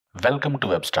Welcome to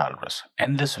WebStarters.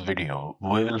 In this video,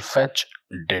 we will fetch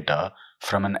data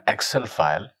from an Excel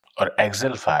file or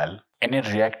Excel file in a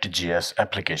reactjs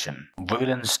application. We will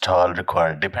install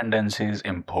required dependencies,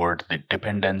 import the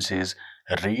dependencies,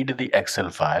 read the Excel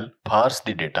file, parse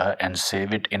the data and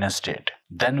save it in a state.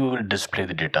 Then we will display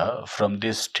the data from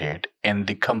this state in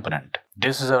the component.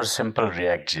 This is our simple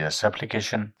reactjs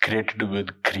application created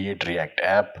with Create React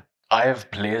App. I have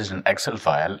placed an Excel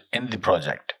file in the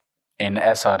project in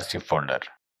src folder.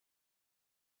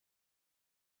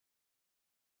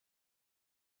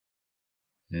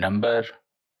 Number,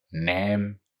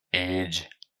 name, age,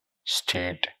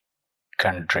 state,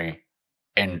 country,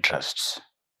 interests.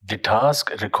 The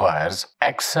task requires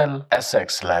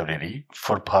XLSX library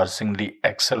for parsing the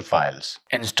Excel files.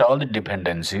 Install the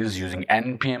dependencies using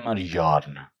npm or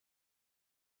yarn.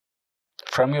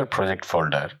 From your project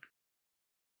folder,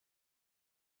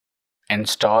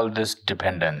 install this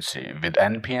dependency with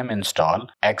npm install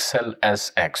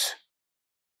XLSX.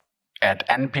 At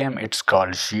npm it's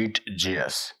called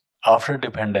sheet.js. After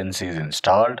dependency is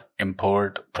installed,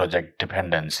 import project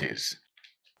dependencies.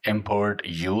 Import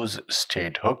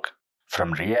useState hook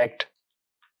from React.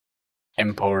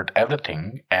 Import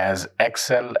everything as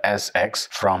XLSX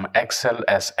from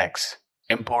XLSX.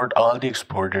 Import all the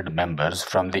exported members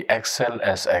from the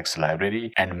XLSX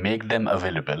library and make them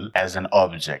available as an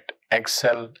object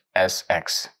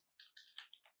XLSX.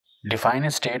 Define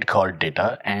a state called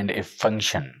data and a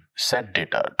function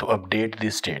setData to update the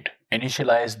state.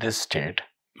 Initialize this state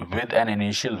with an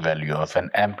initial value of an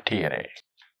empty array.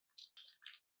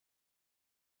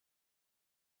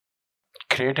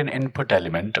 Create an input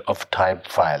element of type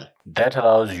file that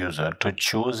allows user to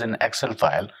choose an Excel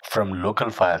file from local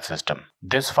file system.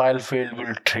 This file field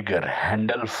will trigger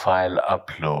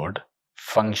handleFileUpload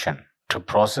function to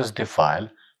process the file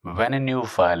when a new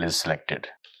file is selected.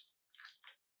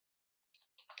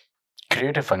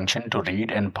 Create a function to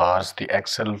read and parse the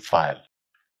Excel file.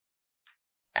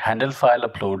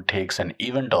 handleFileUpload takes an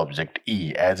event object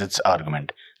E as its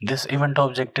argument. This event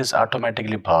object is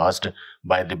automatically passed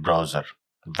by the browser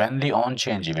when the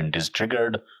onChange event is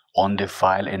triggered on the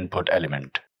file input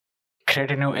element.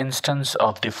 Create a new instance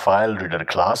of the FileReader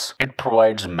class. It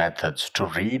provides methods to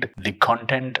read the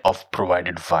content of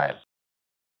provided file.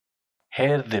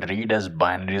 Here the read as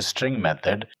binary string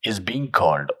method is being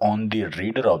called on the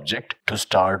reader object to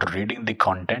start reading the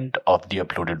content of the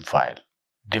uploaded file.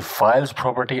 The files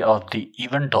property of the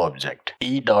event object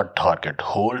e.target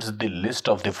holds the list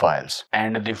of the files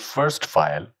and the first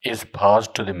file is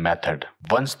passed to the method.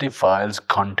 Once the file's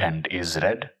content is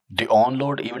read, the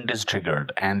onload event is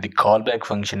triggered and the callback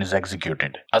function is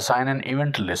executed. Assign an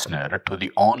event listener to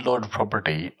the onload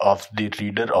property of the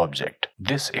reader object.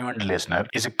 This event listener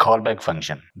is a callback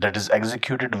function that is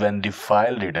executed when the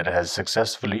file reader has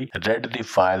successfully read the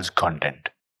file's content.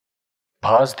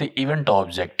 Pass the event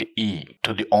object E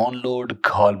to the onload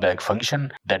callback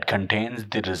function that contains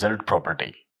the result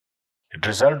property. The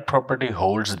result property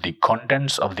holds the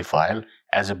contents of the file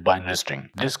as a binary string.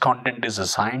 This content is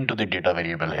assigned to the data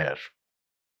variable here.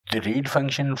 The read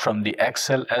function from the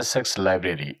XLSX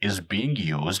library is being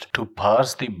used to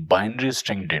parse the binary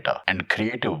string data and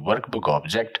create a workbook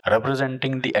object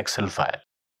representing the Excel file.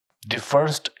 The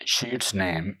first sheet's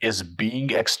name is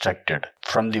being extracted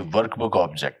from the workbook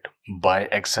object by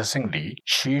accessing the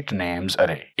sheet names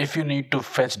array. If you need to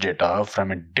fetch data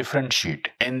from a different sheet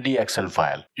in the Excel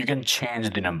file, you can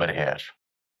change the number here.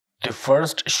 The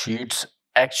first sheet's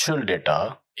actual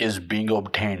data is being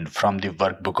obtained from the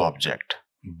workbook object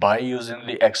by using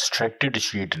the extracted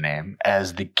sheet name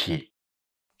as the key.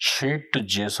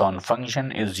 Sheet2JSON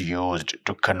function is used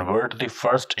to convert the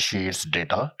first sheet's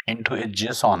data into a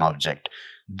JSON object.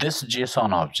 This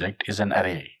JSON object is an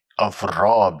array of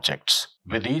raw objects,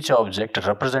 with each object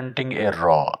representing a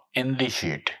raw in the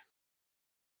sheet.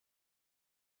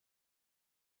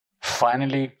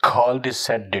 Finally, call the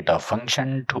setData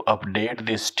function to update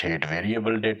the state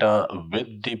variable data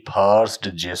with the parsed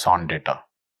JSON data.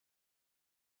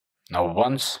 Now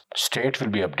once state will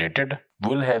be updated,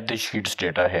 we'll have the sheet's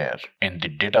data here in the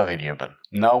data variable.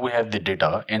 Now we have the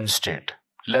data in state.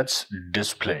 Let's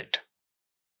display it.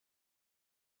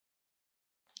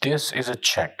 This is a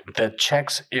check that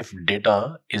checks if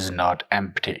data is not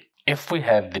empty. If we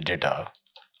have the data,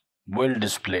 we'll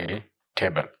display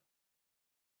table.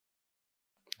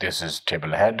 This is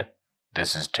table head,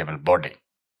 this is table body.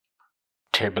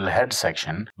 table head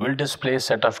section will display a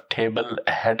set of table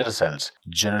header cells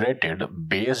generated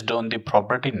based on the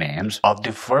property names of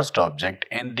the first object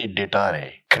in the data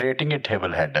array, creating a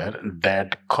table header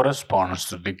that corresponds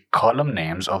to the column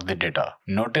names of the data.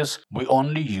 Notice we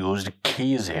only used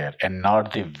keys here and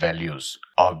not the values.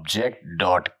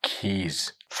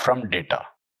 Object.keys from data.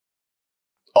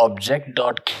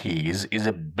 Object.keys is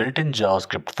a built-in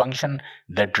JavaScript function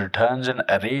that returns an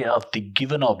array of the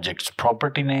given object's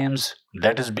property names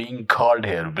that is being called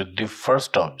here with the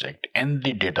first object in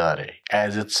the data array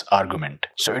as its argument.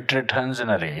 So it returns an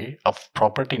array of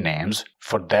property names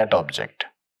for that object.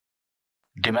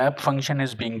 The map function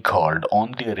is being called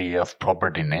on the array of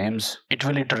property names. It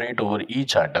will iterate over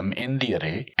each item in the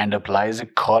array and applies a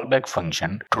callback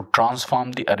function to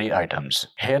transform the array items.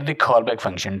 Here the callback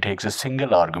function takes a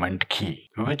single argument key,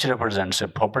 which represents a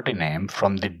property name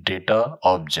from the data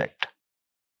object.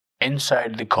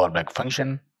 Inside the callback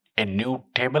function, a new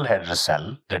table header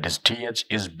cell, that is th,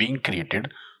 is being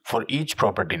created for each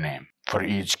property name, for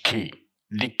each key.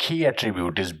 The key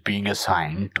attribute is being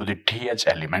assigned to the th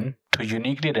element to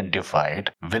uniquely identify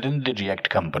it within the React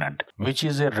component, which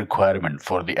is a requirement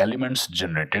for the elements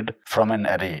generated from an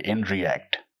array in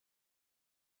React.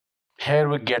 Here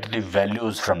we get the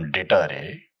values from data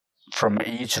array from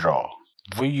each row.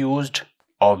 We used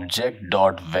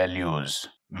object.values,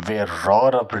 where raw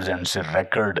represents a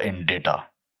record in data.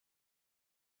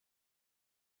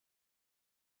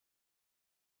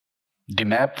 The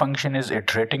map function is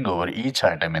iterating over each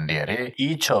item in the array.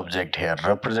 Each object here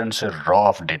represents a row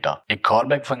of data. A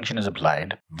callback function is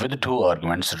applied with two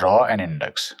arguments, raw and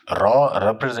index. Raw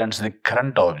represents the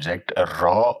current object, a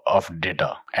row of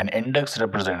data, and index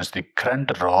represents the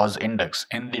current raw's index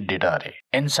in the data array.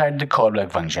 Inside the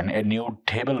callback function, a new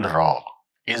table raw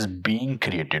is being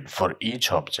created for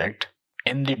each object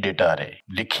in the data array.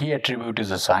 The key attribute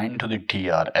is assigned to the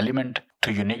tr element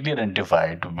to uniquely identify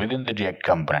it within the React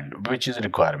component, which is a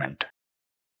requirement.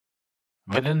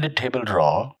 Within the table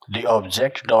raw, the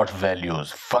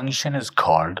object.values function is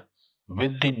called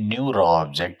with the new raw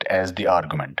object as the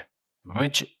argument,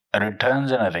 which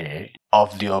returns an array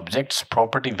of the object's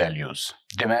property values.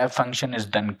 The map function is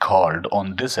then called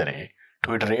on this array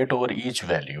to iterate over each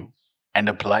value and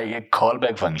apply a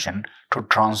callback function to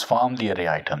transform the array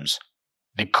items.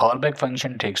 The callback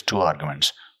function takes two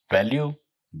arguments, value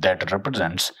that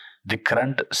represents the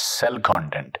current cell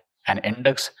content and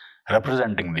index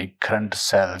representing the current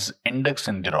cell's index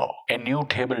in the row. A new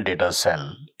table data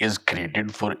cell is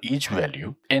created for each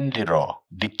value in the row.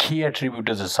 The key attribute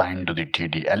is assigned to the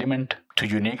td element to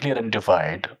uniquely identify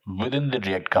it within the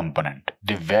React component.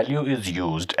 The value is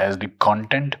used as the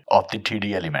content of the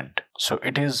td element, so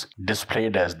it is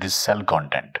displayed as the cell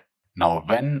content. Now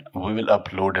when we will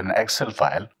upload an Excel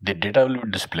file, the data will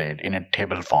be displayed in a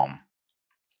table form.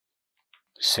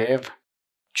 Save,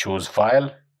 choose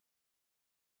file,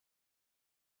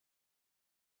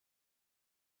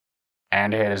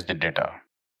 and here is the data.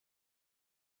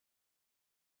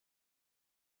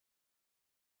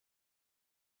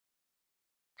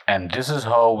 And this is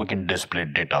how we can display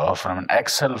data from an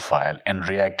Excel file in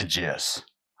reactjs.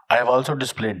 I have also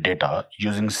displayed data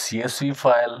using CSV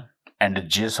file and a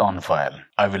JSON file.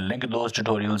 I will link those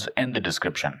tutorials in the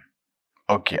description.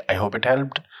 Okay, I hope it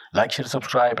helped. Like, share,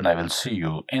 subscribe, and I will see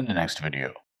you in the next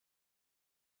video.